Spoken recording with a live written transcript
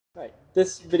Right.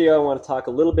 This video I want to talk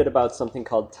a little bit about something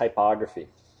called typography.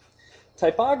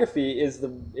 Typography is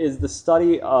the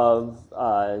study of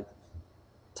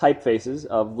typefaces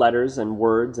of letters and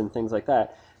words and things like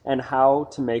that, and how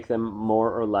to make them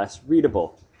more or less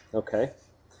readable. Okay.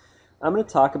 I'm going to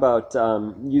talk about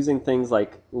using things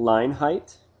like line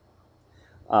height,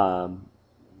 um,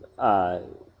 uh,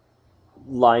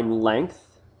 line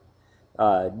length,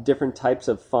 different types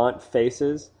of font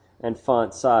faces, and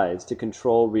font size to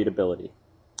control readability.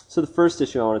 So the first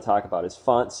issue I want to talk about is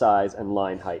font size and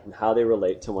line height and how they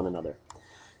relate to one another.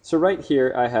 So right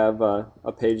here I have a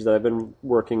page that I've been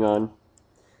working on,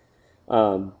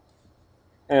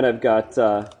 and I've got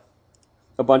a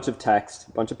bunch of text,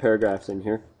 a bunch of paragraphs in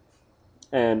here.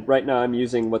 And right now I'm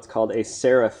using what's called a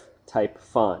serif type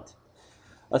font.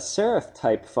 A serif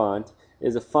type font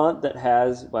is a font that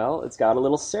has, well, it's got a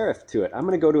little serif to it. I'm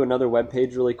going to go to another web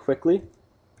page really quickly.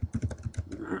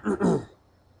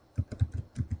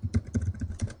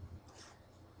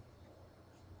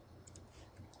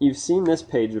 You've seen this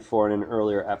page before in an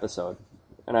earlier episode,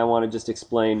 and I want to just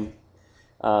explain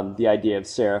the idea of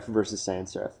serif versus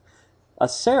sans serif. A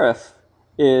serif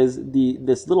is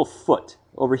this little foot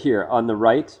over here on the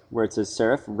right where it says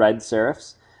serif, red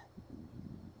serifs.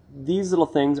 These little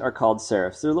things are called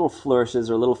serifs. They're little flourishes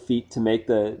or little feet to make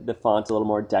the font a little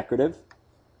more decorative.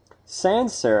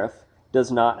 Sans serif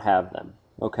does not have them.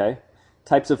 Okay,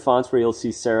 types of fonts where you'll see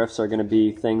serifs are going to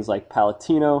be things like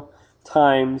Palatino,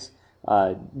 Times,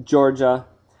 Georgia.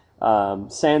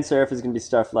 Sans serif is going to be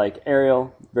stuff like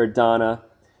Arial, Verdana,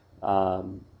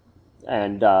 and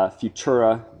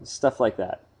Futura, stuff like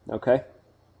that. Okay.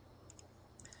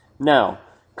 Now,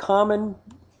 common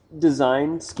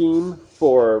design scheme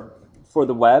for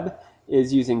the web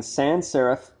is using sans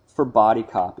serif for body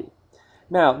copy.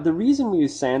 Now, the reason we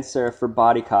use sans serif for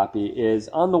body copy is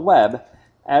on the web,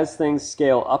 as things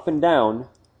scale up and down,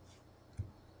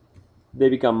 they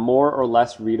become more or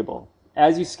less readable.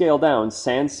 As you scale down,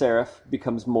 sans serif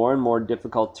becomes more and more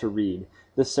difficult to read.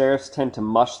 The serifs tend to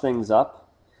mush things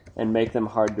up and make them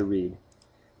hard to read.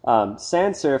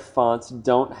 Sans serif fonts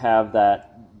don't have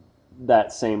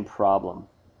that same problem.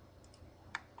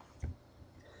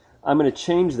 I'm going to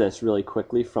change this really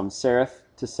quickly from serif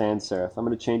to sans serif. I'm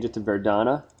going to change it to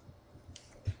Verdana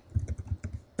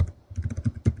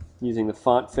using the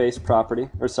font face property,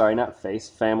 or sorry, not face,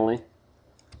 family.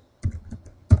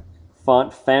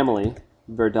 Font family,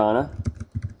 Verdana.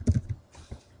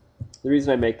 The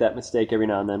reason I make that mistake every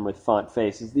now and then with font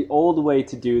face is the old way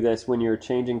to do this when you're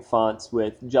changing fonts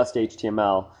with just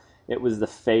HTML, it was the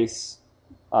face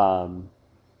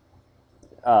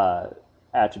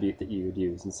attribute that you would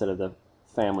use instead of the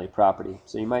family property.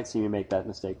 So you might see me make that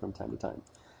mistake from time to time.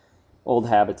 Old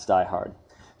habits die hard.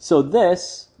 So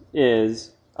this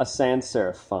is a sans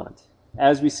serif font.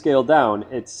 As we scale down,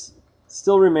 it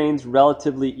still remains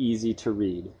relatively easy to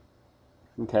read.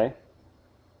 Okay?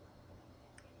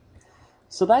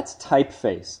 So that's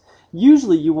typeface.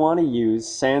 Usually you want to use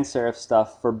sans serif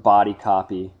stuff for body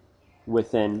copy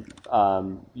within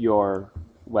your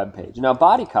web page. Now,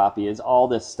 body copy is all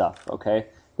this stuff, okay?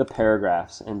 The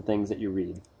paragraphs and things that you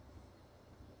read.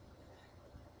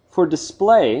 For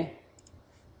display,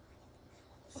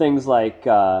 things like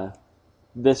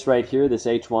this right here, this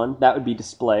H1, that would be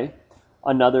display.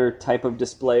 Another type of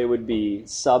display would be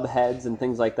subheads and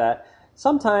things like that.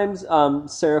 Sometimes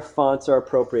serif fonts are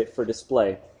appropriate for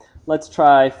display. Let's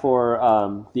try for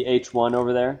the H1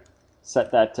 over there.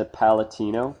 Set that to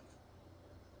Palatino.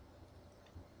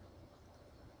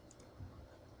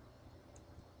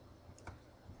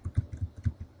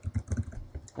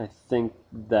 I think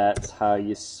that's how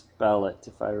you spell it,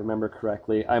 if I remember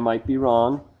correctly. I might be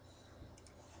wrong.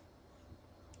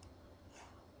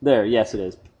 There, yes it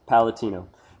is, Palatino.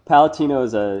 Palatino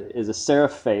is a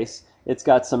serif face. It's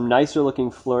got some nicer looking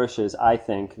flourishes, I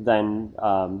think, than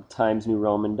Times New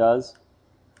Roman does.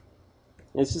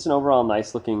 It's just an overall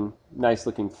nice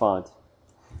looking font.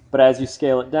 But as you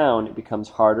scale it down, it becomes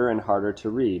harder and harder to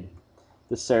read.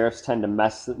 The serifs tend to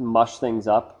mush things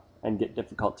up and get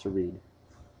difficult to read.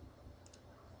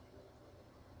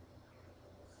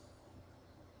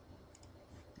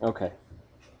 Okay.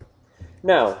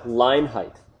 Now, line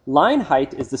height. Line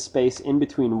height is the space in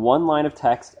between one line of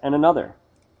text and another.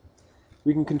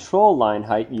 We can control line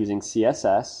height using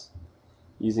CSS,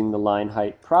 using the line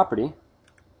height property.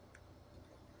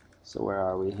 So where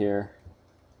are we here?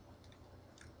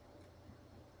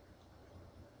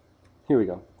 Here we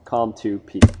go, column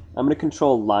 2P. I'm going to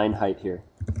control line height here.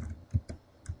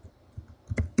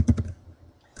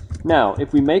 Now,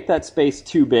 if we make that space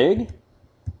too big,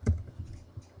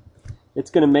 it's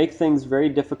going to make things very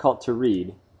difficult to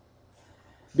read.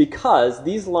 because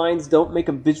these lines don't make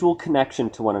a visual connection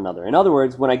to one another. In other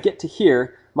words, when I get to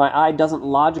here, my eye doesn't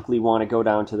logically want to go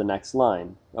down to the next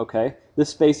line. Okay? This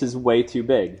space is way too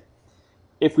big.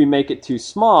 If we make it too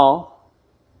small,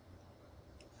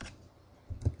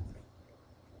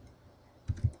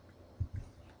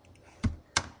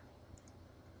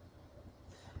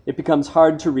 it becomes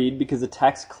hard to read because the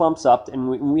text clumps up and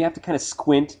we have to kind of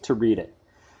squint to read it.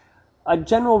 A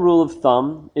general rule of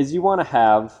thumb is you want to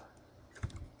have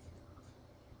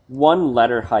one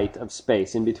letter height of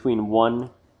space in between one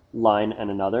line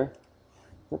and another.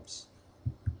 Oops.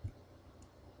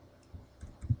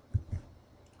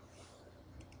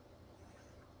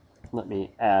 Let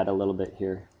me add a little bit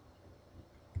here.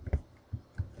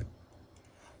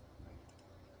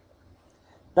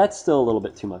 That's still a little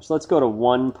bit too much. Let's go to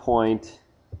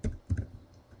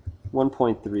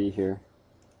 1.3 here.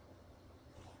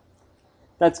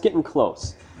 That's getting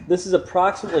close. This is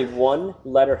approximately one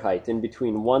letter height in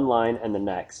between one line and the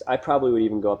next. I probably would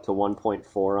even go up to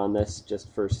 1.4 on this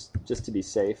just to be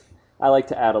safe. I like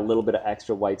to add a little bit of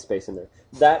extra white space in there.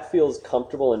 That feels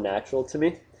comfortable and natural to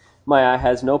me. My eye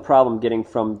has no problem getting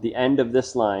from the end of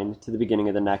this line to the beginning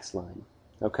of the next line.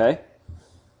 Okay?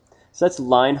 So that's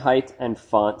line height and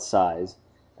font size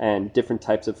and different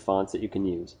types of fonts that you can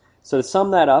use. So to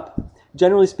sum that up,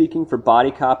 generally speaking, for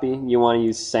body copy, you want to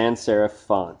use sans serif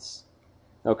fonts.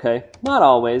 Okay? Not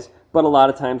always, but a lot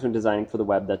of times when designing for the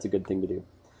web, that's a good thing to do.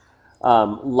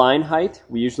 Line height,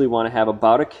 we usually want to have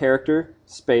about a character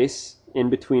space in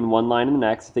between one line and the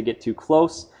next. If they get too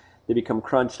close, they become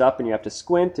crunched up and you have to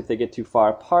squint. If they get too far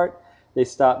apart, they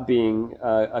stop being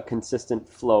a consistent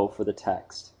flow for the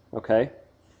text. Okay?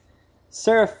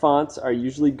 Serif fonts are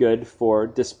usually good for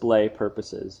display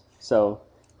purposes. So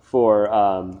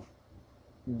for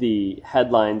the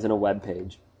headlines in a web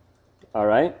page. All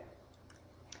right?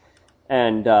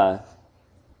 And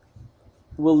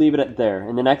we'll leave it at there.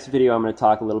 In the next video, I'm going to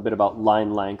talk a little bit about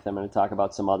line length. I'm going to talk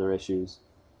about some other issues.